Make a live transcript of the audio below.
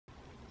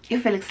You're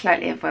feeling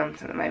slightly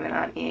overwhelmed at the moment,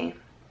 aren't you?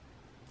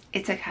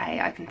 It's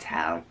okay, I can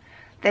tell.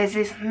 There's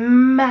this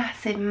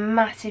massive,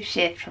 massive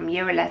shift from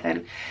year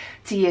 11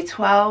 to year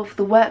 12.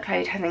 The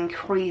workload has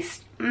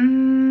increased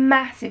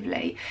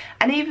massively.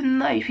 And even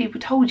though people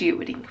told you it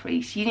would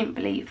increase, you didn't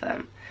believe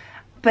them.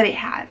 But it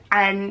has.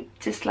 And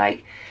just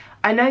like,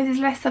 I know there's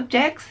less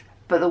subjects,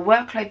 but the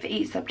workload for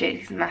each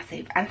subject is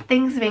massive, and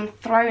things are being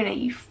thrown at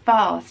you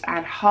fast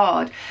and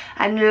hard,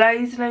 and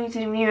loads of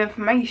new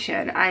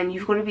information, and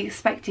you've got to be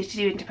expected to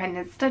do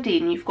independent study,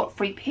 and you've got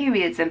free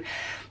periods, and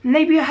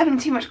maybe you're having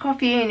too much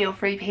coffee in your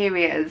free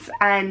periods,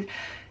 and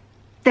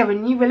there are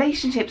new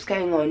relationships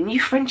going on, new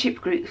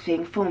friendship groups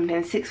being formed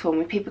in sixth form,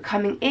 with people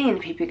coming in,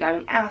 people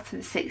going out of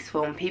the sixth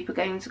form, people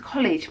going to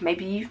college,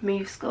 maybe you've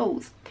moved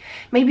schools.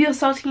 Maybe you're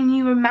starting a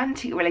new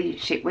romantic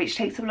relationship which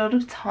takes a lot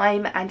of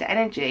time and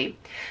energy.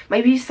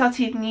 Maybe you're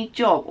starting a new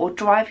job, or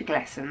driving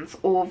lessons,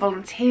 or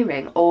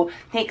volunteering, or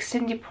an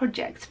extended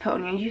project to put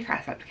on your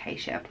UCAS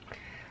application.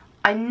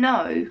 I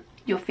know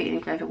you're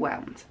feeling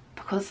overwhelmed,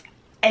 because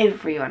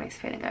everyone is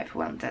feeling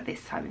overwhelmed at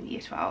this time in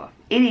year 12.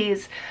 It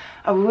is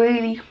a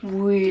really,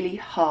 really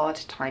hard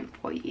time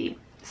for you.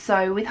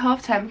 So with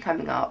half term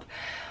coming up,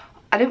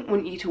 I don't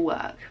want you to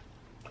work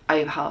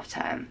over half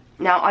term.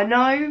 Now I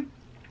know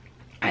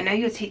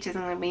your teachers are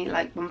going to be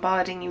like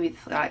bombarding you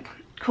with like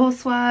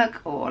coursework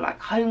or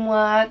like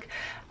homework,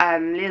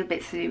 little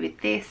bits to do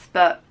with this,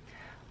 but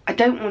I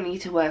don't want you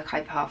to work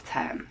over half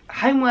term.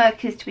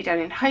 Homework is to be done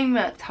in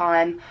homework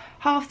time.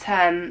 Half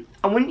term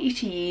I want you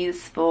to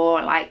use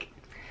for like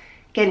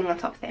getting on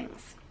top of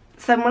things.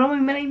 So what I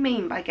really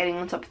mean by getting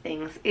on top of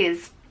things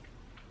is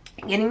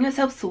getting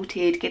yourself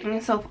sorted, getting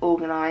yourself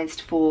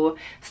organised for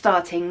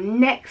starting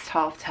next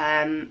half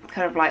term,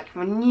 kind of like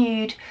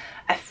renewed,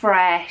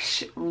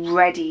 afresh,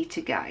 ready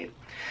to go.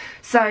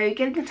 So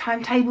getting a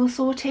timetable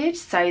sorted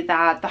so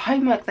that the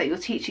homework that your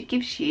teacher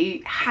gives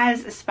you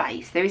has a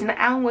space. There is an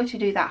hour to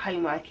do that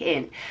homework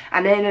in,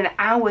 and then an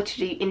hour to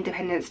do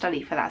independent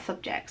study for that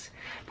subject.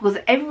 Because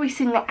every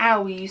single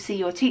hour you see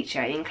your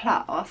teacher in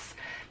class,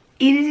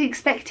 it is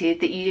expected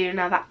that you do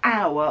another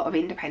hour of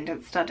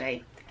independent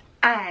study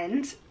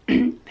and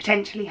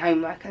potentially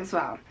homework as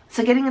well.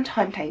 So getting a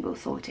timetable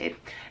sorted.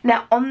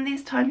 Now on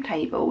this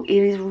timetable, it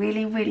is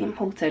really, really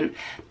important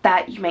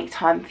that you make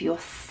time for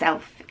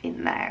yourself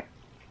in there.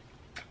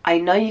 I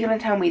know you're going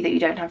to tell me that you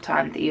don't have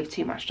time, that you have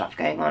too much stuff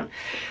going on,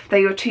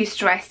 that you're too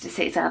stressed to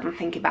sit down and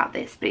think about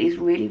this, but it is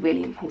really,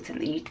 really important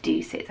that you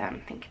do sit down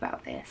and think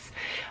about this.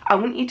 I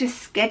want you to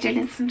schedule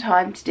in some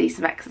time to do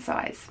some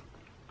exercise.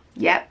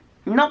 Yep.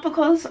 Not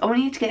because I want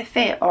you to get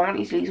fit or I want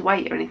you to lose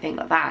weight or anything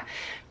like that,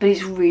 but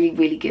it's really,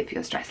 really good for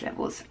your stress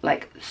levels.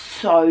 Like,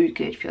 so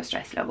good for your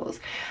stress levels.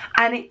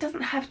 And it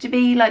doesn't have to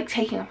be like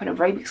taking up an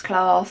aerobics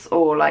class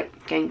or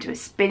like going to a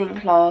spinning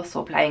class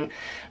or playing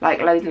like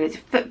loads and loads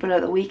of football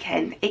at the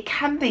weekend. It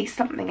can be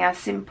something as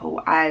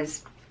simple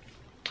as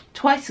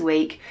twice a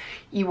week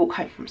you walk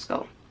home from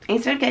school.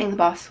 Instead of getting the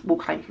bus,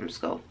 walk home from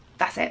school.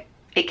 That's it.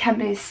 It can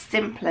be as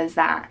simple as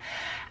that.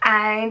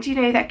 And you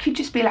know, that could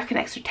just be like an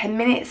extra 10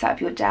 minutes out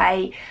of your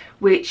day,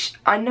 which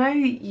I know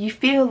you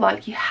feel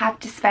like you have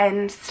to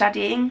spend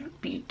studying,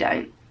 but you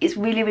don't. It's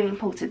really, really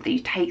important that you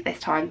take this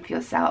time for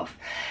yourself.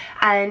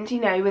 And you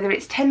know, whether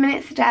it's 10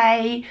 minutes a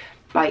day,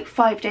 like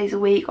 5 days a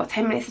week, or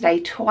 10 minutes a day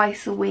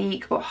twice a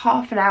week, or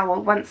half an hour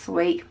once a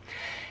week,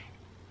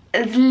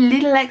 as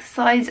little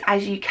exercise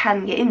as you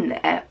can get in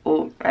there,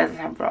 or that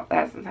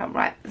doesn't sound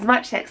right, as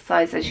much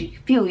exercise as you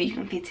feel you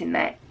can fit in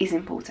there is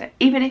important.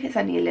 Even if it's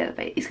only a little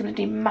bit, it's going to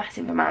do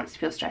massive amounts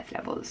to your stress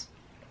levels.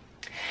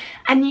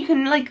 And you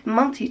can like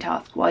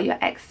multitask while you're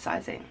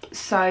exercising.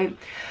 So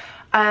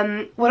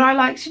what I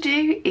like to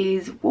do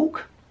is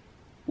walk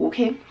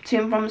in to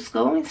and from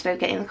school instead of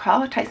getting in the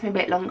car. It takes me a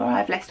bit longer. I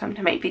have less time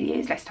to make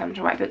videos, less time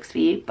to write books for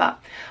you, but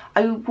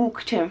I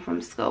walk to and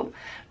from school.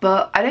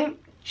 But I don't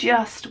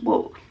just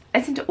walk. I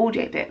listen to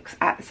audiobooks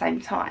at the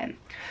same time,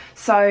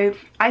 so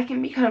I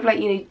can be kind of like,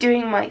 you know,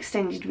 doing my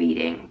extended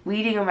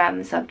reading around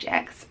the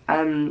subjects,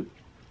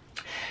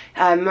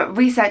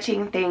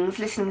 researching things,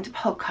 listening to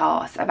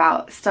podcasts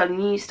about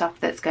new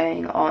stuff that's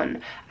going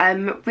on,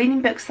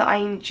 reading books that I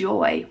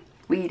enjoy,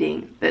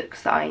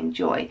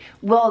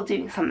 while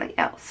doing something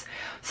else.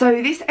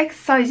 So this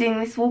exercising,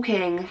 this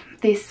walking,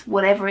 this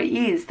whatever it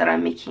is that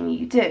I'm making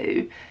you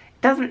do,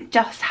 doesn't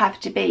just have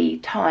to be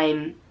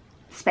time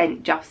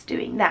spent just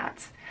doing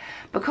that,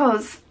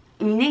 because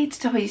you need to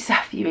tell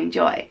yourself you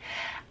enjoy.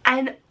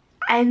 And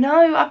I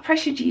know I've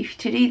pressured you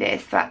to do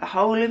this throughout the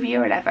whole of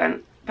year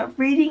 11, but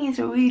reading is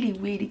really,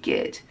 really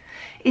good,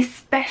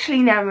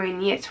 especially now we're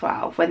in year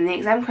 12 when the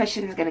exam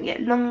questions are going to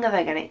get longer,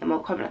 they're going to get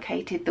more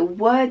complicated, the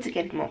words are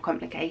getting more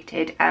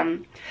complicated,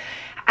 and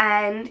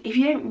if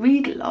you don't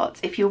read a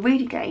lot, if your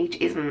reading age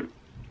isn't,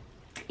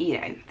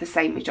 you know, the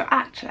same as your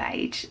actual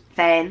age,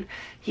 then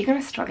you're going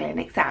to struggle in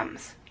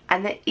exams.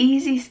 And the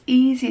easiest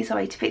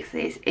way to fix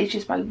this is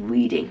just by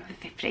reading for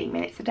 15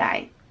 minutes a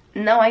day.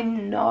 Now I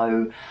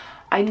know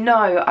I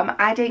know I'm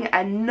adding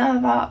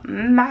another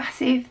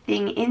massive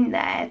thing in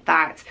there,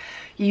 that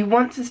you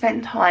want to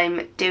spend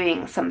time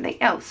doing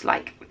something else,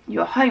 like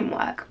your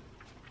homework.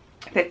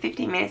 But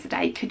 15 minutes a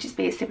day could just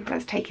be as simple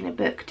as taking a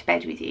book to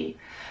bed with you.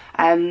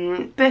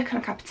 Book and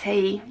a cup of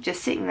tea,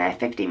 just sitting there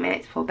 15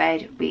 minutes before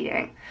bed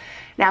reading.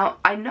 Now,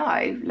 I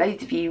know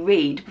loads of you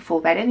read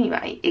before bed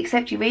anyway,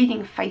 except you're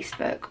reading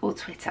Facebook or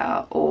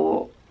Twitter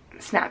or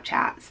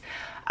Snapchats.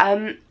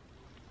 And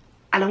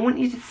I want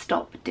you to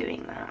stop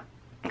doing that,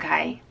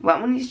 okay? What I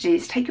want you to do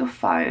is take your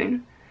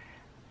phone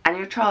and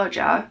your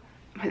charger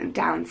and put them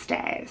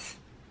downstairs.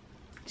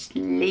 Just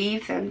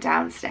leave them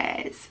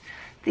downstairs.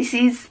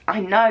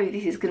 I know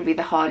this is going to be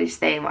the hardest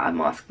thing that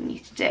I'm asking you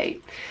to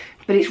do,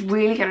 but it's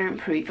really going to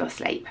improve your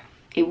sleep.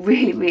 It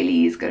really,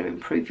 really is going to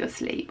improve your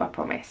sleep, I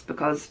promise,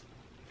 because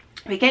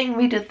we're getting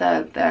rid of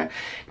the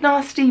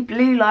nasty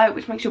blue light,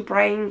 which makes your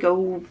brain go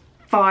all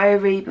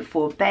fiery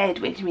before bed,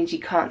 which means you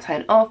can't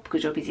turn off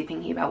because you're busy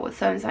thinking about what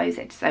so-and-so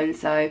said to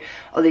so-and-so,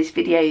 or this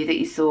video that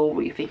you saw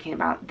where you're thinking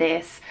about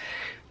this.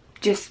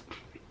 Just,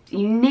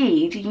 you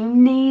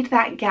need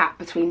that gap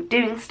between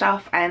doing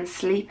stuff and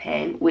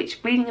sleeping, which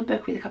reading a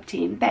book with a cup of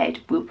tea in bed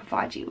will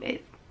provide you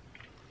with.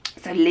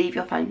 So leave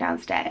your phone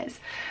downstairs.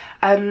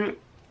 And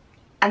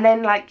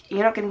then, like,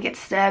 you're not going to get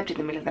disturbed in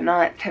the middle of the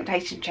night. The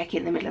temptation to check it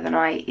in the middle of the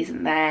night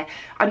isn't there.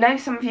 I know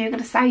some of you are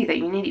going to say that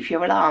you need it for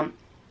your alarm.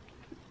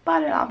 Buy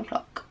an alarm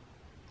clock,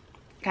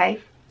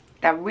 okay?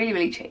 They're really,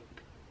 really cheap,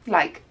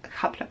 like a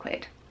couple of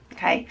quid,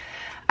 okay?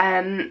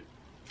 It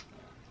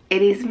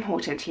is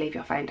important to leave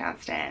your phone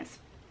downstairs.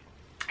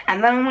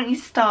 And then I want you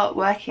to start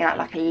working out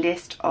like a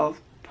list of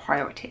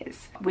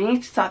priorities. We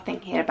need to start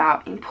thinking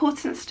about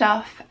important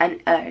stuff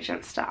and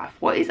urgent stuff.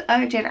 What is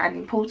urgent and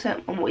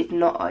important, and what is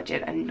not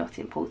urgent and not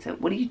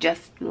important? What do you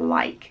just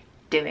like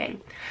doing?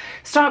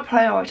 Start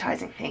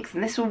prioritizing things,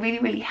 and this will really,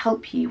 really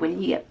help you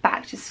when you get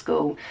back to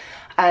school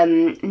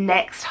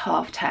next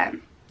half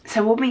term.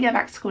 So when we go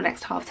back to school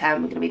next half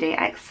term, we're going to be doing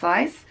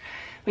exercise,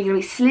 we're going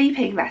to be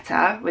sleeping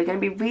better, we're going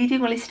to be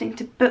reading or listening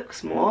to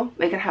books more,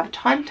 we're going to have a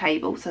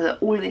timetable so that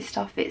all of this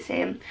stuff fits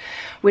in.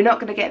 We're not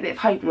going to get a bit of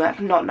homework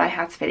and not know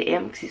how to fit it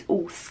in because it's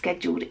all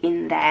scheduled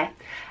in there.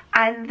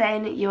 And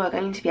then you are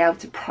going to be able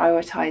to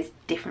prioritise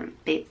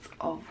different bits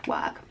of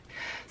work.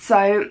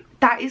 So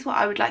that is what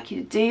I would like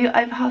you to do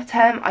over half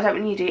term. I don't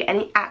want you to do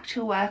any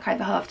actual work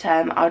over half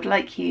term. I would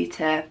like you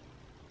to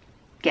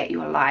get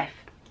your life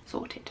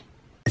sorted.